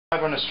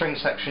Over on the string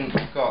section,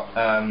 we've got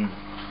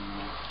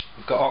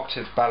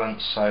octave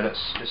balance, so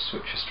let's just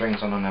switch the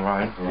strings on their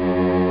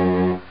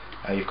own.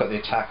 You've got the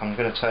attack. I'm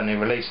going to turn the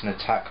release and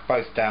attack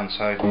both down,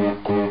 so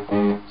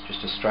it's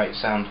just a straight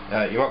sound.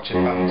 Your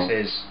octave balance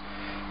is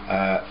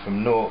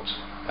from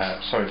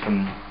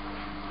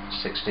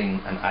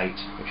 16 and 8,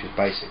 which is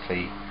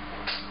basically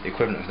the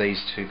equivalent of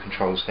these two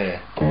controls here.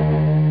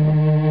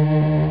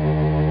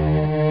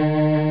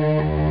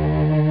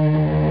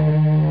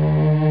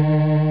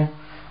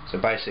 So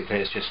basically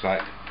it's just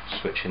like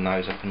switching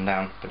those up and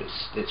down, but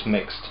it's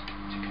mixed, so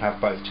you can have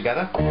both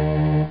together.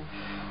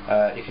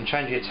 You can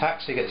change the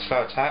attack, so you get the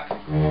slow attack.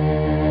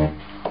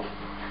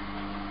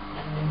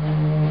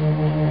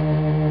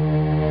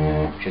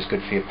 Which is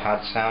good for your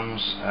pad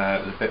sounds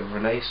with a bit of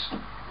release.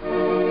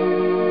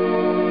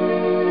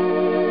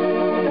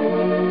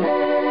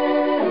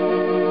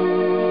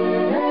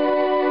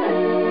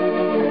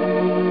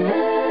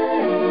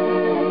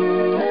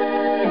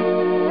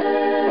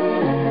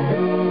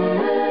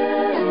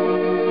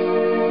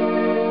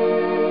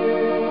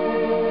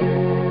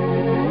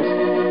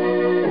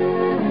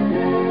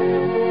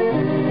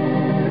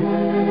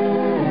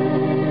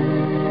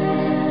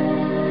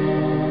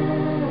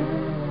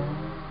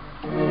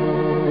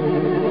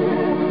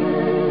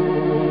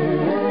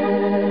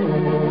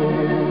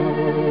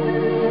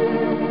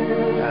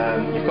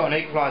 An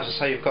equaliser,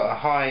 so you've got a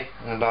high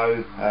and a low,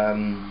 so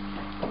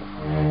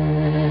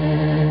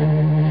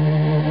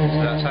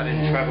that's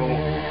adding treble,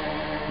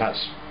 that's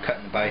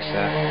cutting the bass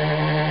there.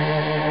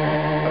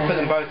 I put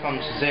them both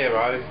on to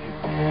 0,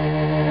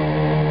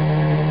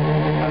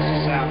 that's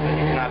the sound, but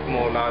you can add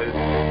more low,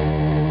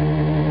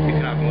 you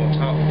can add more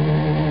top.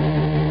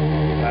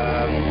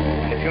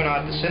 And if you want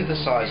to add the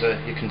synthesizer,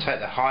 you can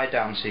take the high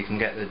down so you can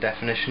get the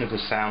definition of the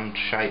sound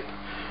shape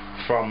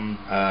from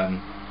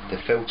the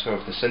filter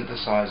of the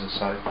synthesizer.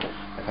 So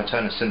if I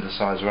turn the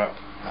synthesizer up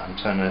and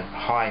turn the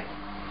high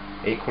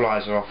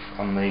equalizer off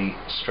on the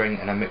string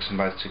and then mix them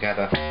both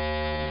together,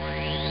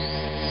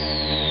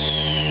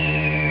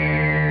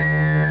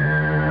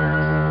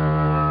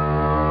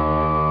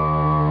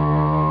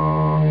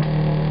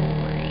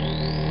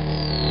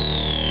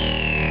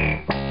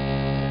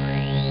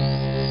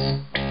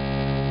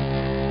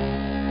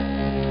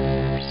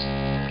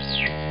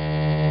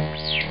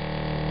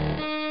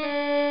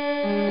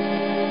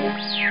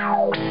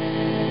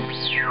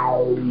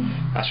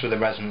 that's with the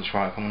resonance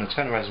right. I'm going to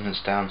turn the resonance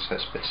down so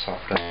it's a bit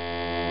softer.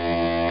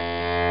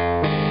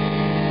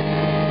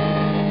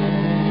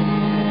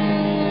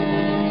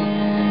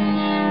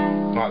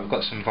 Right, we've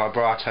got some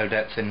vibrato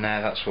depth in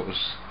there, that's what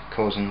was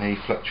causing the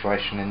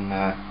fluctuation in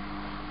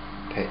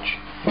pitch.